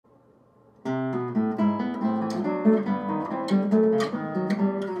So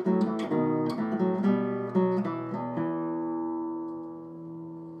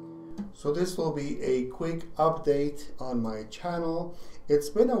this will be a quick update on my channel. It's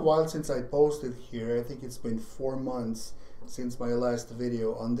been a while since I posted here. I think it's been 4 months since my last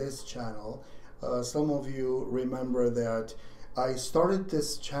video on this channel. Some of you remember that I started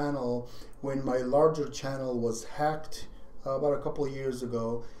this channel when my larger channel was hacked about a couple of years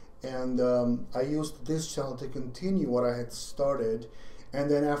ago, and I used this channel to continue what I had started. And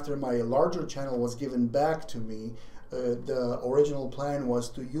then after my larger channel was given back to me, the original plan was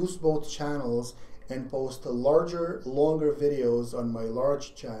to use both channels and post larger, longer videos on my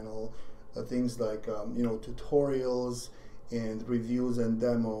large channel, things like tutorials and reviews and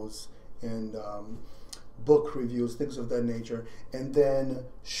demos and book reviews, things of that nature, and then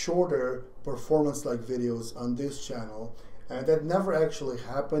shorter performance-like videos on this channel. And that never actually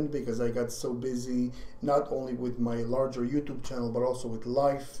happened because I got so busy, not only with my larger YouTube channel, but also with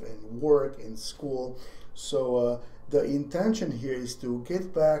life and work and school. So the intention here is to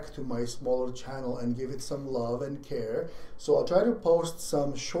get back to my smaller channel and give it some love and care. So I'll try to post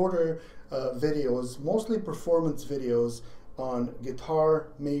some shorter videos, mostly performance videos on guitar,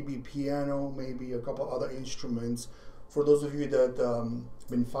 maybe piano, maybe a couple other instruments. For those of you that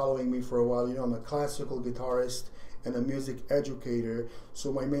been following me for a while, you know I'm a classical guitarist and a music educator.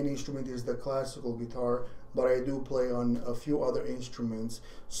 So my main instrument is the classical guitar, but I do play on a few other instruments.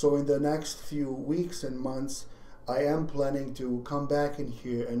 So in the next few weeks and months, I am planning to come back in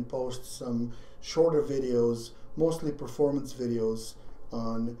here and post some shorter videos, mostly performance videos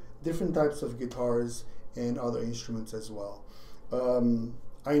on different types of guitars and other instruments as well.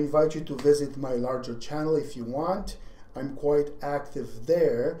 I invite you to visit my larger channel if you want. I'm quite active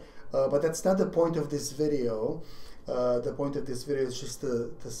there, but that's not the point of this video. The point of this video is just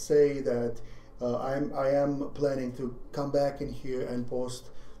to say that I am planning to come back in here and post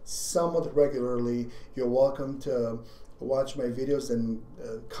somewhat regularly. You're welcome to watch my videos and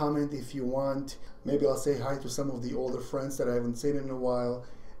comment if you want. Maybe I'll say hi to some of the older friends that I haven't seen in a while,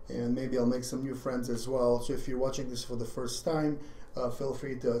 and maybe I'll make some new friends as well. So if you're watching this for the first time, feel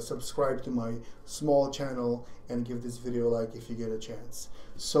free to subscribe to my small channel and give this video a like if you get a chance.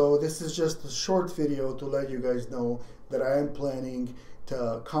 So this is just a short video to let you guys know that I am planning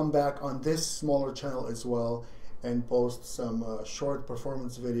to come back on this smaller channel as well and post some short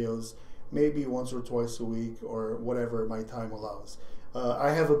performance videos, maybe once or twice a week or whatever my time allows.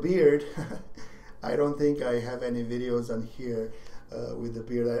 I have a beard. I don't think I have any videos on here with the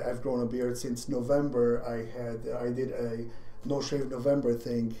beard. I've grown a beard since November. I did a no shave November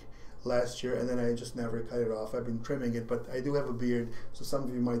thing last year, and then I just never cut it off. I've been trimming it, but I do have a beard. So some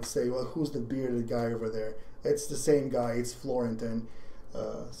of you might say, well, who's the bearded guy over there? It's the same guy. It's Florentin.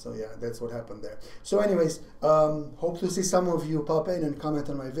 So yeah, that's what happened there. So anyways, hope to see some of you pop in and comment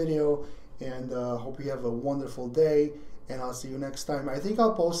on my video, and hope you have a wonderful day, and I'll see you next time. I think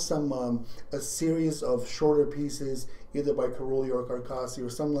I'll post some a series of shorter pieces, either by Carulli or Carcassi or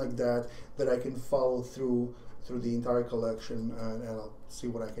something like that, that I can follow through the entire collection, and I'll see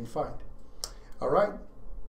what I can find. All right.